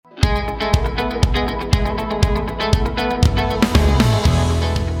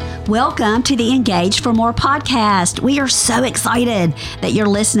Welcome to the Engage for More podcast. We are so excited that you're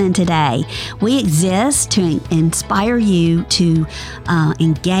listening today. We exist to inspire you to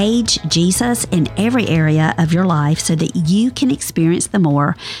engage Jesus in every area of your life so that you can experience the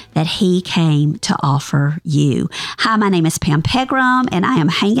more that He came to offer you. Hi, my name is Pam Pegram, and I am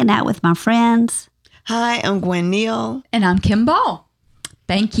hanging out with my friends. Hi, I'm Gwen Neal. And I'm Kim Ball.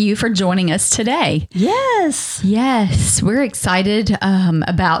 Thank you for joining us today. Yes. Yes, we're excited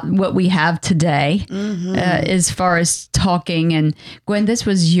about what we have today as far as talking. And Gwen, this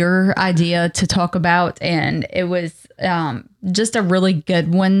was your idea to talk about, and it was just a really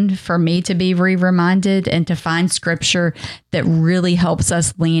good one for me to be reminded and to find scripture that really helps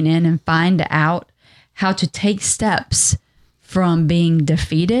us lean in and find out how to take steps from being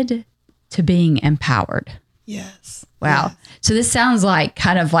defeated to being empowered. Yes. Wow. Yes. So this sounds like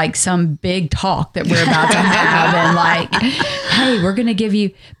kind of like some big talk that we're about to have and like, hey, we're going to give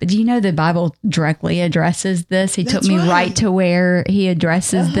you, but do you know the Bible directly addresses this? He took me right to where he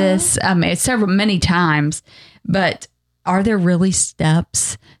addresses this. It's many times, but are there really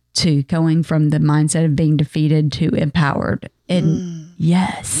steps to going from the mindset of being defeated to empowered? And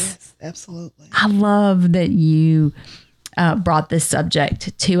yes, absolutely. I love that you brought this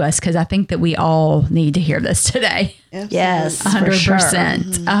subject to us because I think that we all need to hear this today. Absolutely. Yes,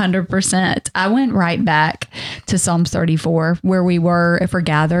 100%. 100%. I went right back to Psalms 34 where we were, if we're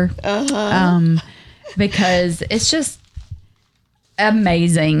gathered, because it's just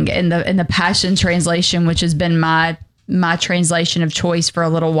amazing. In the Passion Translation, which has been my translation of choice for a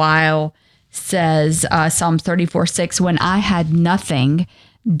little while, says Psalms 34:6, when I had nothing,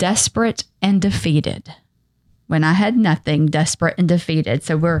 desperate and defeated. When I had nothing, desperate and defeated.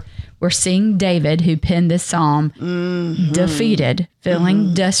 So we're seeing David, who penned this psalm, defeated,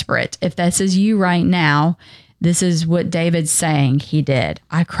 feeling desperate. If this is you right now, this is what David's saying he did.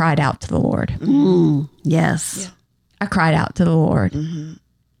 I cried out to the Lord. Yes. Yeah. I cried out to the Lord.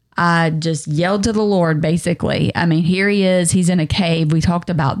 I just yelled to the Lord, basically. I mean, here he is. He's in a cave. We talked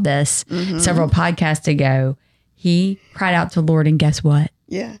about this several podcasts ago. He cried out to the Lord, and guess what?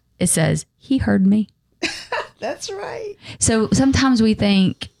 Yeah. It says, he heard me. That's right. So sometimes we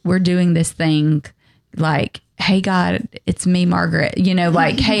think we're doing this thing like, hey, God, it's me, Margaret. You know,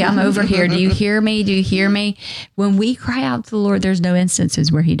 like, hey, I'm over here. Do you hear me? Do you hear me? When we cry out to the Lord, there's no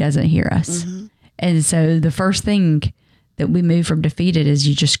instances where he doesn't hear us. And so the first thing that we move from defeated is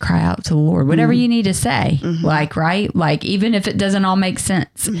you just cry out to the Lord, whatever you need to say, like, right? Like, even if it doesn't all make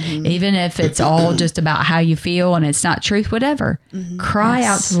sense, even if it's all just about how you feel and it's not truth, whatever, cry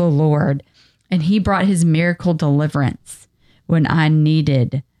out to the Lord. And he brought his miracle deliverance when I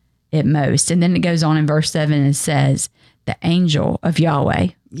needed it most. And then it goes on in verse 7 and says, the angel of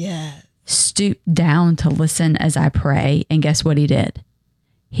Yahweh stooped down to listen as I pray. And guess what he did?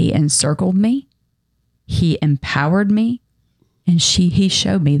 He encircled me. He empowered me. And he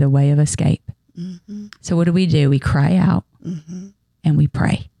showed me the way of escape. So what do? We cry out and we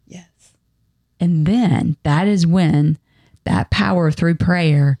pray. Yes. And then that is when that power through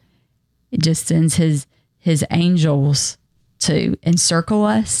prayer, it just sends his angels to encircle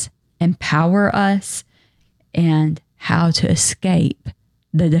us, empower us, and how to escape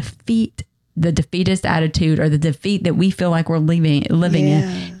the defeatist attitude or the defeat that we feel like we're living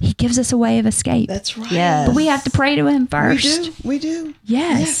in. He gives us a way of escape. That's right. Yes. But we have to pray to him first. We do.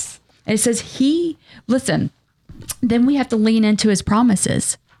 Yes. And it says then we have to lean into his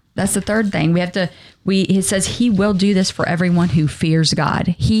promises. That's the third thing. It says he will do this for everyone who fears God.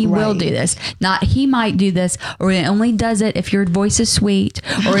 He will do this. Not he might do this, or he only does it if your voice is sweet,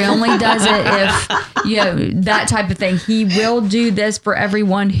 or he only does it if, that type of thing. He will do this for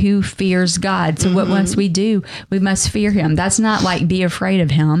everyone who fears God. So what must we do? We must fear him. That's not like be afraid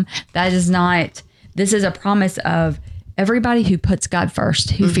of him. This is a promise of everybody who puts God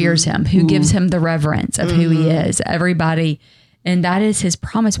first, who fears him, who gives him the reverence of who he is. Everybody. And that is his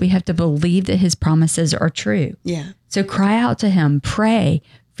promise. We have to believe that his promises are true. Yeah. So cry out to him, pray,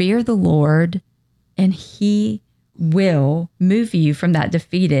 fear the Lord, and he will move you from that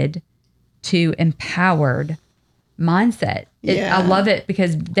defeated to empowered mindset. I love it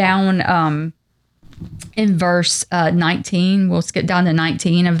because down in verse 19, we'll skip down to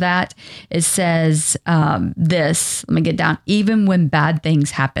 19 of that. It says this, let me get down, even when bad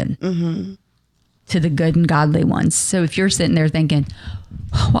things happen. To the good and godly ones. So if you're sitting there thinking,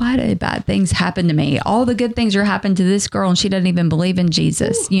 why did bad things happen to me? All the good things are happening to this girl and she doesn't even believe in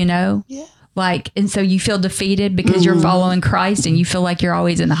Jesus, you know? Yeah. Like, and so you feel defeated because you're following Christ and you feel like you're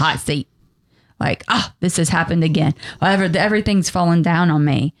always in the hot seat. Like, this has happened again. Everything's fallen down on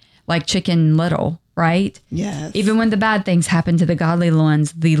me. Like Chicken Little right? Yes. Even when the bad things happen to the godly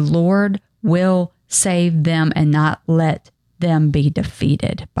ones, the Lord will save them and not let them be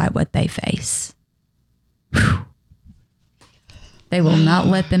defeated by what they face. Whew. They will not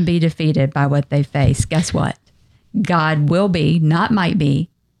let them be defeated by what they face. Guess what? God will be, not might be,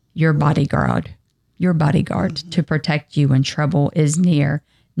 your bodyguard. Your bodyguard to protect you when trouble is near.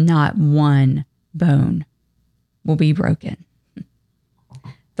 Not one bone will be broken.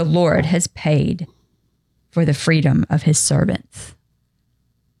 The Lord has paid for the freedom of his servants.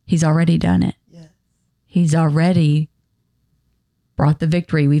 He's already done it. Yes. He's already brought the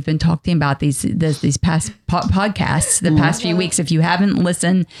victory. We've been talking about these past podcasts, the past few weeks. If you haven't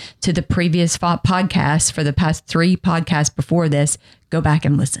listened to the previous podcasts for the past 3 podcasts before this, go back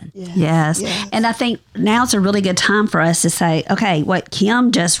and listen. Yes. And I think now's a really good time for us to say, okay, what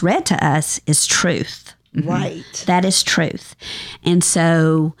Kim just read to us is truth. Right. That is truth. And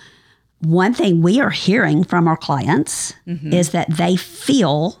so one thing we are hearing from our clients is that they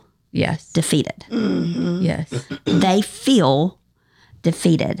feel Yes. defeated. Yes. They feel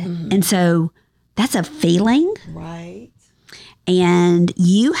defeated. And so that's a feeling. Right. And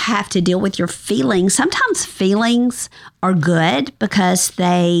you have to deal with your feelings. Sometimes feelings are good because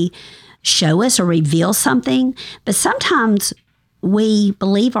they show us or reveal something, but sometimes we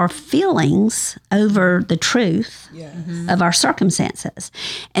believe our feelings over the truth of our circumstances.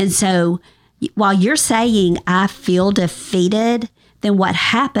 And so while you're saying, I feel defeated, then what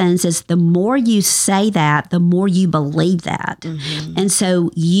happens is the more you say that, the more you believe that. And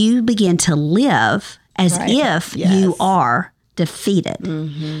so you begin to live as if you are defeated.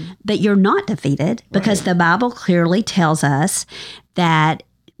 But you're not defeated because the Bible clearly tells us that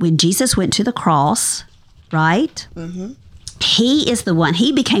when Jesus went to the cross, right? He is the one,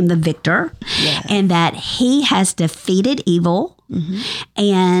 he became the victor, and that he has defeated evil.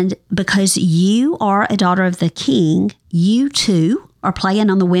 And because you are a daughter of the King, you too are playing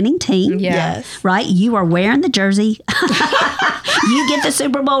on the winning team. Yes. Right? You are wearing the jersey. You get the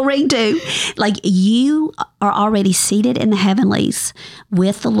Super Bowl ring too. Like you are already seated in the heavenlies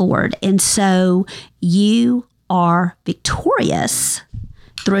with the Lord. And so you are victorious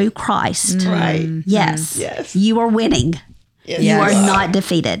through Christ. Right. Yes. Yes. You are winning. Yes. You are not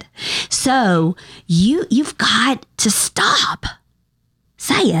defeated. So you've got to stop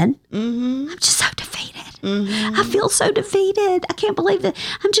saying, I'm just so defeated. I feel so defeated. I can't believe that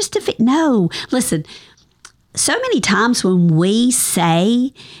I'm just defeated. No, listen, so many times when we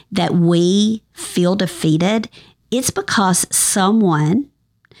say that we feel defeated, it's because someone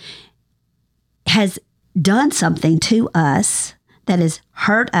has done something to us that has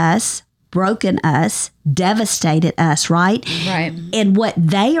hurt us, broken us, devastated us, right? Right. And what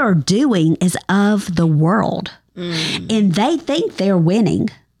they are doing is of the world. And they think they're winning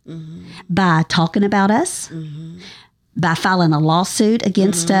by talking about us, by filing a lawsuit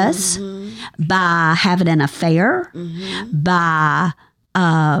against us, by having an affair, by,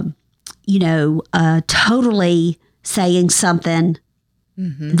 totally saying something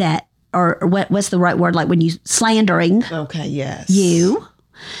that, or what's the right word? Like when you slandering Okay. Yes. you,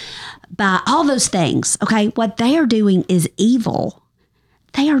 by all those things. Okay. What they are doing is evil.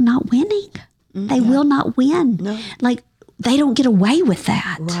 They are not winning. They will not win. No. Like they don't get away with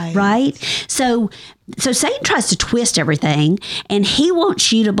that. Right. Right. So Satan tries to twist everything and he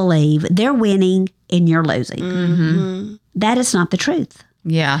wants you to believe they're winning and you're losing. That is not the truth.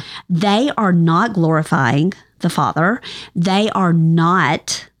 Yeah. They are not glorifying the Father. They are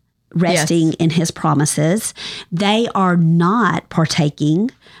not resting in his promises. They are not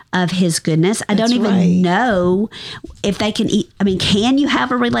partaking of his goodness. I don't even know if they can eat. I mean, can you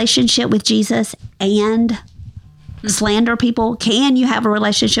have a relationship with Jesus and slander people? Can you have a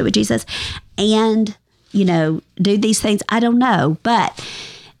relationship with Jesus and, do these things? I don't know. But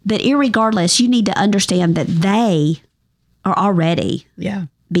irregardless, you need to understand that they are already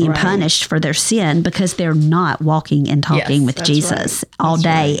being punished for their sin because they're not walking and talking with Jesus all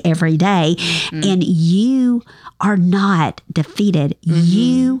day, every day. And you are not defeated.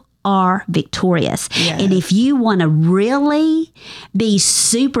 You are victorious. And if you want to really be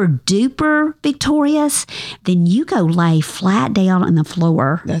super duper victorious, then you go lay flat down on the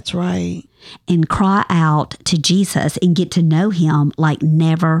floor. That's right. And cry out to Jesus and get to know him like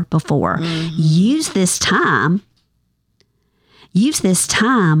never before. Use this time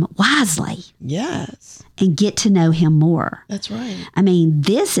wisely. Yes. And get to know him more. That's right. I mean,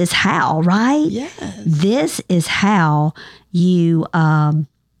 this is how, right? Yes. This is how you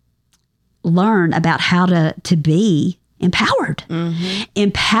learn about how to be empowered.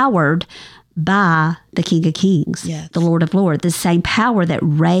 Empowered by the King of Kings, Yes. the Lord of Lords. The same power that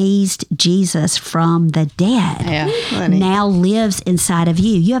raised Jesus from the dead Yeah, honey. now lives inside of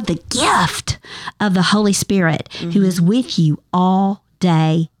you. You have the gift of the Holy Spirit who is with you all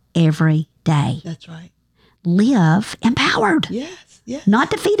day, every day. That's right. Live empowered, Yes. Yes. not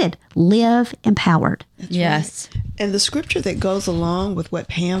defeated. Live empowered. That's Yes. right. And the scripture that goes along with what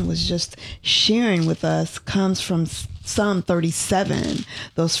Pam was just sharing with us comes from Psalm 37,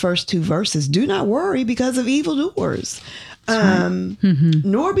 those first two verses. Do not worry because of evildoers,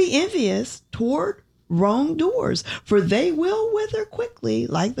 nor be envious toward wrongdoers, for they will wither quickly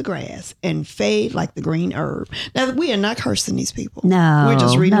like the grass and fade like the green herb. Now, we are not cursing these people. No, We're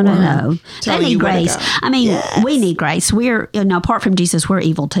just reading no, the no, word, no. They telling need you where to grace. go. I mean, Yes. we need grace. We're, apart from Jesus, we're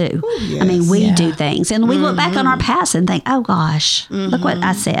evil too. I mean, we yes. do things and we look back on our past and think, oh gosh, look what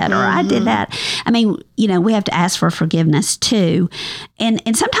I said, or I did that. I mean, we have to ask for forgiveness too. And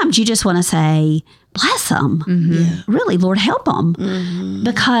sometimes you just want to say, bless them. Yeah. Really, Lord, help them.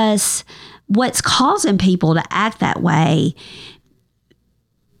 Because what's causing people to act that way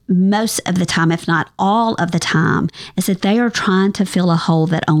most of the time, if not all of the time, is that they are trying to fill a hole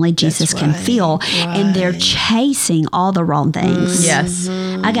that only Jesus can right. fill. And they're chasing all the wrong things. Yes.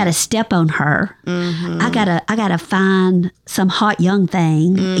 I got to step on her. I gotta find some hot young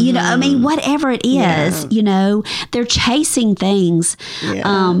thing. I mean, whatever it is, they're chasing things,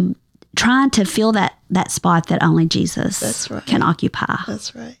 trying to fill that spot that only Jesus That's right. can occupy.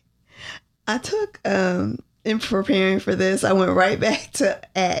 That's right. I took, in preparing for this, I went right back to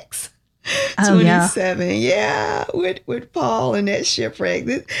Acts 27. Yeah, with Paul and that shipwreck.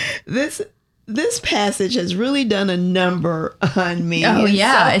 This passage has really done a number on me. Oh, in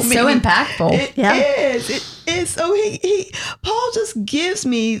yeah. It's so impactful. It is. It is. So Paul just gives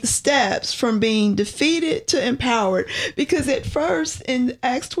me steps from being defeated to empowered, because at first in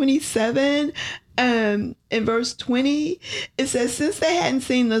Acts 27, in verse 20, it says, since they hadn't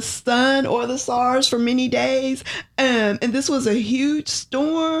seen the sun or the stars for many days, and this was a huge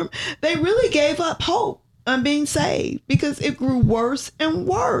storm, they really gave up hope on being saved, because it grew worse and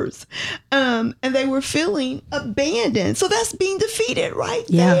worse. And they were feeling abandoned. So that's being defeated right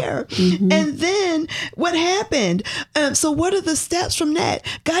there. And then what happened? So what are the steps from that?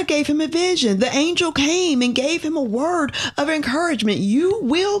 God gave him a vision. The angel came and gave him a word of encouragement. You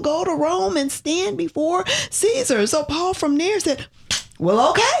will go to Rome and stand before Caesar. So Paul from there said,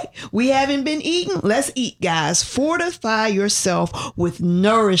 well, okay, we haven't been eating. Let's eat, guys. Fortify yourself with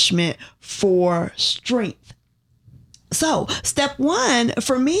nourishment for strength. So step one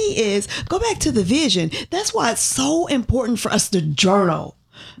for me is go back to the vision. That's why it's so important for us to journal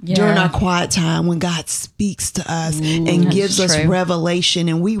during our quiet time when God speaks to us and gives us revelation,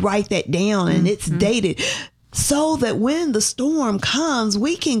 and we write that down and it's dated, so that when the storm comes,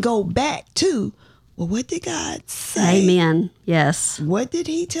 we can go back to, well, what did God say? Amen. Yes. What did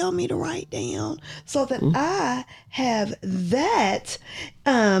he tell me to write down? So that I have that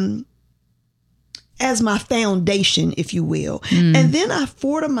as my foundation, if you will. And then I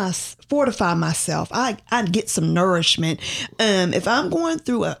fortify myself. I get some nourishment. If I'm going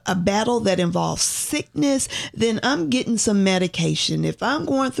through a battle that involves sickness, then I'm getting some medication. If I'm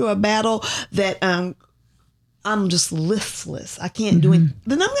going through a battle that I'm just listless, I can't do it,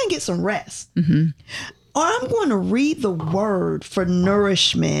 then I'm going to get some rest. Or I'm going to read the word for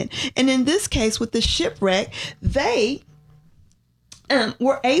nourishment. And in this case, with the shipwreck, they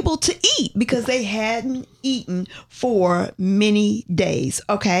were able to eat because they hadn't eaten for many days.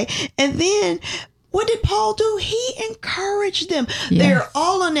 Okay. And then what did Paul do? He encouraged them. Yes. They're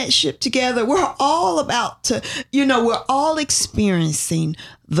all on that ship together. We're all about to, we're all experiencing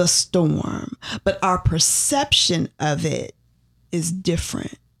the storm, but our perception of it is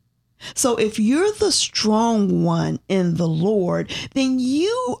different. So if you're the strong one in the Lord, then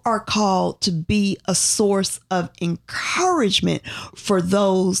you are called to be a source of encouragement for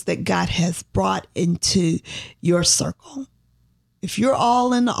those that God has brought into your circle. If you're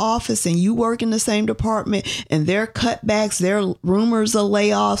all in the office and you work in the same department and there are cutbacks, there are rumors of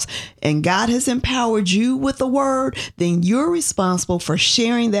layoffs, and God has empowered you with the word, then you're responsible for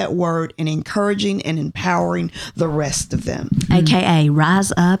sharing that word and encouraging and empowering the rest of them. AKA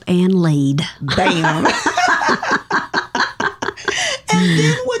rise up and lead. Bam. And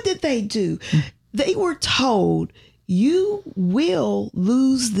then what did they do? They were told, you will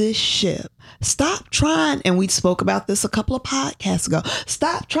lose this ship. Stop trying, and we spoke about this a couple of podcasts ago.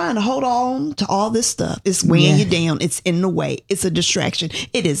 Stop trying to hold on to all this stuff. It's weighing you down. It's in the way. It's a distraction.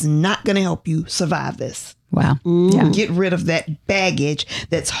 It is not going to help you survive this. Wow. Yeah. Get rid of that baggage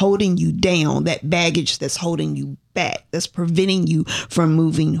that's holding you down, that baggage that's holding you back, that's preventing you from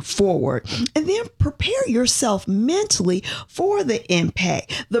moving forward. And then prepare yourself mentally for the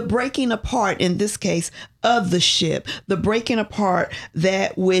impact, the breaking apart, in this case, of the ship, the breaking apart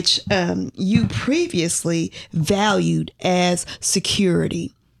that which you previously valued as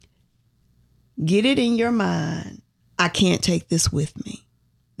security. Get it in your mind. I can't take this with me.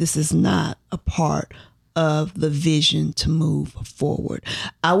 This is not a part of the vision to move forward.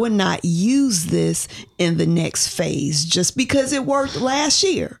 I would not use this in the next phase. Just because it worked last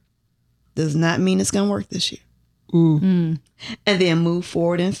year does not mean it's going to work this year. And then move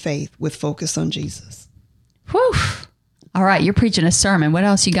forward in faith with focus on Jesus. Whew. All right, you're preaching a sermon. What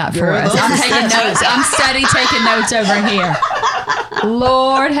else you got for Girl, us? I'm taking notes. I'm steady taking notes over here.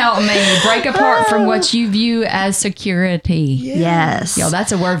 Lord help me. Break apart from what you view as security. Yes. Yo,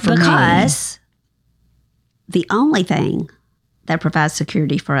 that's a word for me. Because the only thing that provides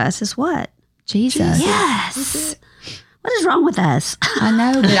security for us is what? Jesus. Yes. What is wrong with us? I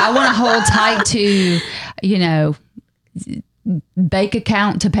know, but I want to hold tight to, bank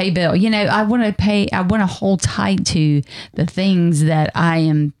account to pay bill. I want to hold tight to the things that I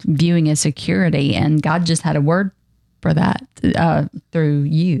am viewing as security. And God just had a word for that through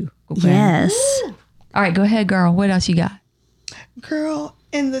you. Okay? Yes. All right, go ahead, girl. What else you got? Girl,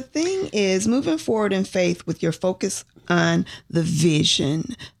 and the thing is, moving forward in faith with your focus on the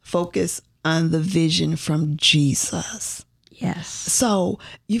vision, focus on the vision from Jesus. Yes. So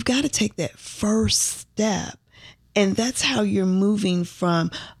you've got to take that first step. And that's how you're moving from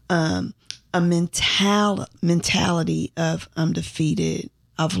a mentality of I'm defeated,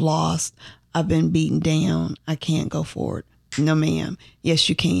 I've lost, I've been beaten down, I can't go forward. No, ma'am. Yes,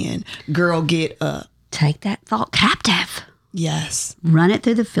 you can. Girl, get up. Take that thought captive. Yes. Run it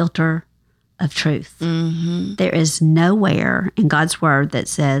through the filter of truth. Mm-hmm. There is nowhere in God's word that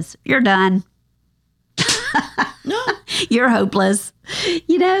says, you're done. No. You're hopeless.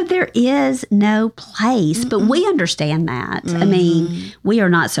 There is no place, but we understand that. I mean, we are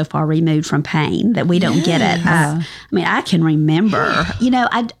not so far removed from pain that we don't get it. I can remember,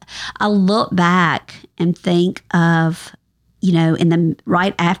 I look back and think of,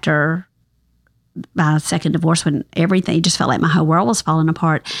 right after my second divorce, when everything just felt like my whole world was falling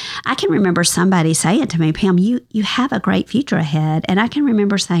apart. I can remember somebody saying to me, Pam, you have a great future ahead. And I can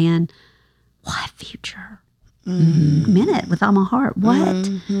remember saying, what future? Meant it with all my heart. What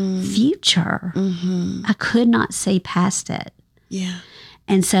future? I could not see past it. Yeah.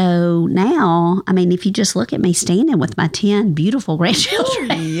 And so now, if you just look at me standing with my 10 beautiful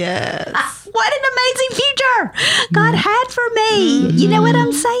grandchildren, Yes. what an amazing future God had for me. You know what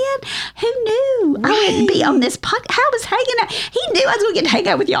I'm saying? Who knew I wouldn't be on this podcast? I was hanging out. He knew I was going to get to hang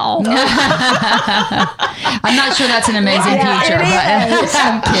out with y'all. I'm not sure that's an amazing future, but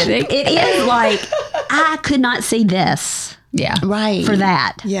I'm kidding. It is like, I could not see this Yeah. Right. for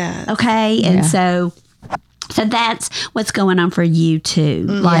that. Yeah. Okay. And so that's what's going on for you too.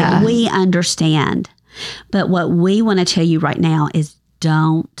 Like we understand. But what we want to tell you right now is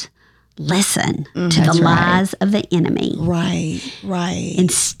don't listen to the lies of the enemy. Right. Right.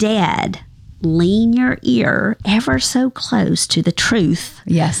 Instead, lean your ear ever so close to the truth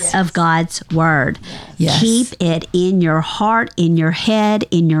of God's word. Yes. Keep it in your heart, in your head,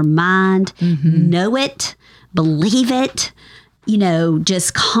 in your mind. Know it, believe it,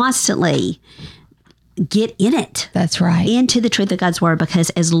 just constantly get in it. That's right. Into the truth of God's word, because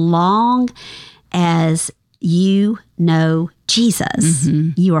as long as you know Jesus,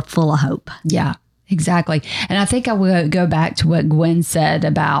 you are full of hope. Yeah, exactly. And I think I will go back to what Gwen said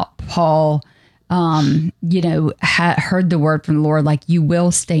about Paul, heard the word from the Lord, like you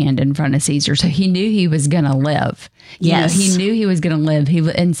will stand in front of Caesar. So he knew he was going to live. He knew he was going to live.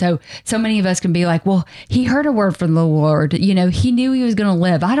 And so many of us can be like, well, he heard a word from the Lord. He knew he was going to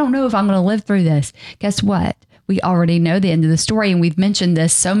live. I don't know if I'm going to live through this. Guess what? We already know the end of the story. And we've mentioned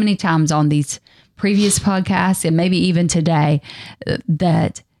this so many times on these previous podcasts and maybe even today,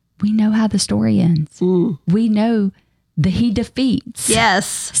 that we know how the story ends. We know that he defeats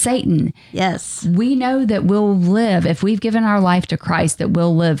Satan. Yes. We know that we'll live, if we've given our life to Christ, that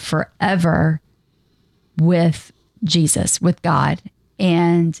we'll live forever with Jesus, with God.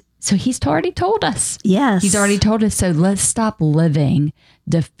 And so he's already told us. Yes. He's already told us. So let's stop living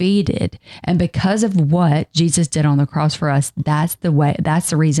defeated. And because of what Jesus did on the cross for us, that's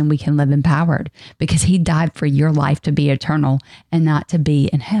the reason we can live empowered, because he died for your life to be eternal and not to be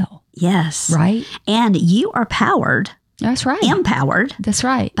in hell. Yes. Right? And you are powered. That's right. Empowered. That's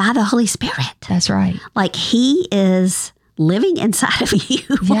right. By the Holy Spirit. That's right. Like he is living inside of you.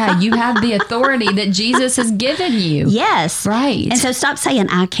 Yeah, you have the authority that Jesus has given you. Yes. Right. And so stop saying,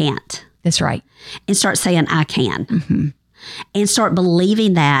 I can't. That's right. And start saying, I can. And start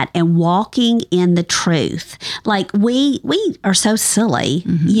believing that and walking in the truth. Like we are so silly,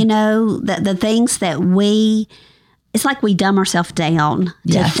 you know, that the things that it's like we dumb ourselves down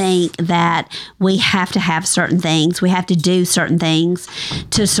to think that we have to have certain things. We have to do certain things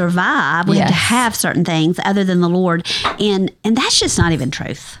to survive. We have to have certain things other than the Lord. And that's just not even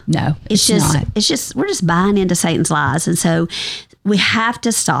truth. No, it's just, we're just buying into Satan's lies. And so we have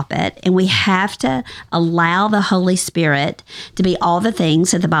to stop it, and we have to allow the Holy Spirit to be all the things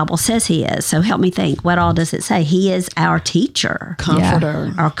that the Bible says he is. So help me think. What all does it say? He is our teacher.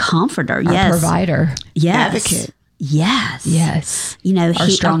 Comforter. Our comforter. Our yes. provider. Yes. Advocate. Yes. Yes. You know, Our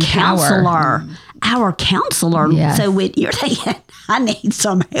strong our counselor. Our counselor. Yes. So when you're thinking, I need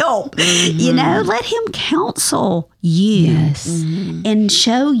some help, you know, let him counsel you and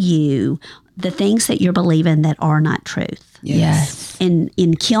show you the things that you're believing that are not truth. Yes.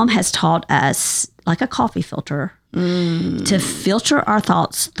 And Kim has taught us, like a coffee filter, to filter our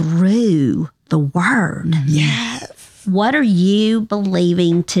thoughts through the Word. Yes. What are you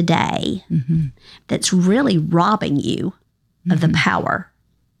believing today that's really robbing you of the power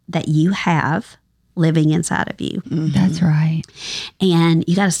that you have living inside of you? That's right. And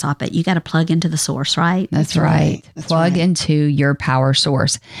you got to stop it. You got to plug into the source, right? That's right. Plug into your power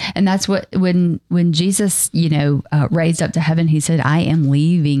source. And that's what, when Jesus, you know, raised up to heaven, he said, I am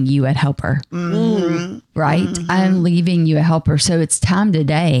leaving you a helper, right? I am leaving you a helper. So it's time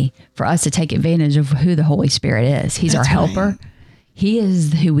today for us to take advantage of who the Holy Spirit is. He's our helper. He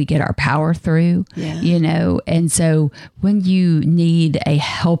is who we get our power through, you know? And so when you need a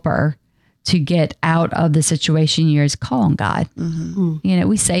helper to get out of the situation you're in, call on God. You know,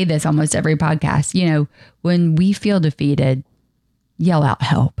 we say this almost every podcast, you know, when we feel defeated, yell out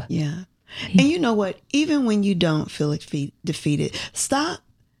help. Yeah. And you know what? Even when you don't feel defeated, stop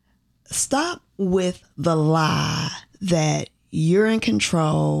with the lie that you're in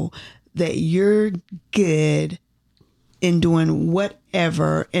control, that you're good in doing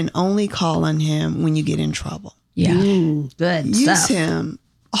whatever, and only call on him when you get in trouble. Yeah. Good Use stuff. him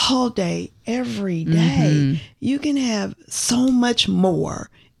all day, every day. You can have so much more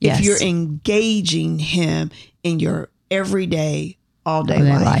if you're engaging him in your everyday, all day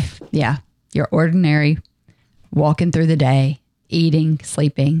life. Yeah. Your ordinary, walking through the day, eating,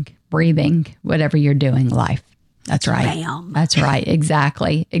 sleeping, breathing, whatever you're doing, life. That's right. Bam. That's right.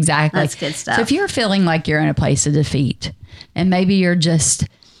 Exactly. That's good stuff. So if you're feeling like you're in a place of defeat, and maybe you're just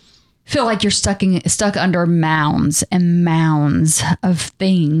feel like you're stuck under mounds and mounds of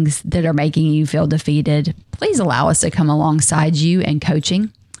things that are making you feel defeated, please allow us to come alongside you in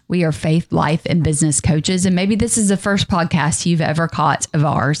coaching. We are faith, life, and business coaches. And maybe this is the first podcast you've ever caught of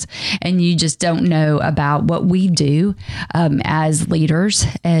ours, and you just don't know about what we do as leaders,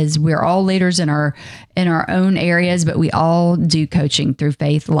 as we're all leaders in our own areas, but we all do coaching through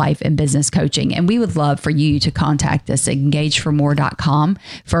faith, life, and business coaching. And we would love for you to contact us at engageformore.com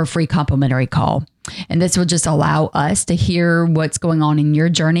for a free complimentary call. And this will just allow us to hear what's going on in your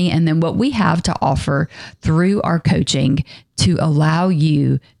journey, and then what we have to offer through our coaching to allow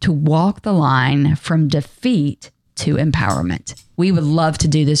you to walk the line from defeat to empowerment. We would love to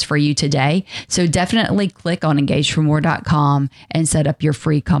do this for you today. So definitely click on engageformore.com and set up your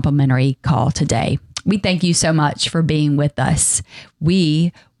free complimentary call today. We thank you so much for being with us.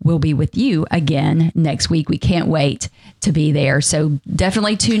 We will be with you again next week. We can't wait to be there. So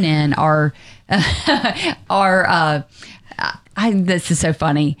definitely tune in. This is so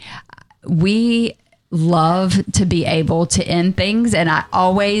funny. We love to be able to end things, and I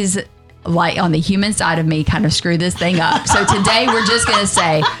always, like, on the human side of me, kind of screw this thing up. So today we're just going to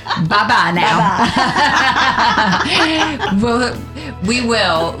say bye-bye now. We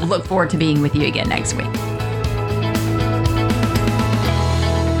will look forward to being with you again next week.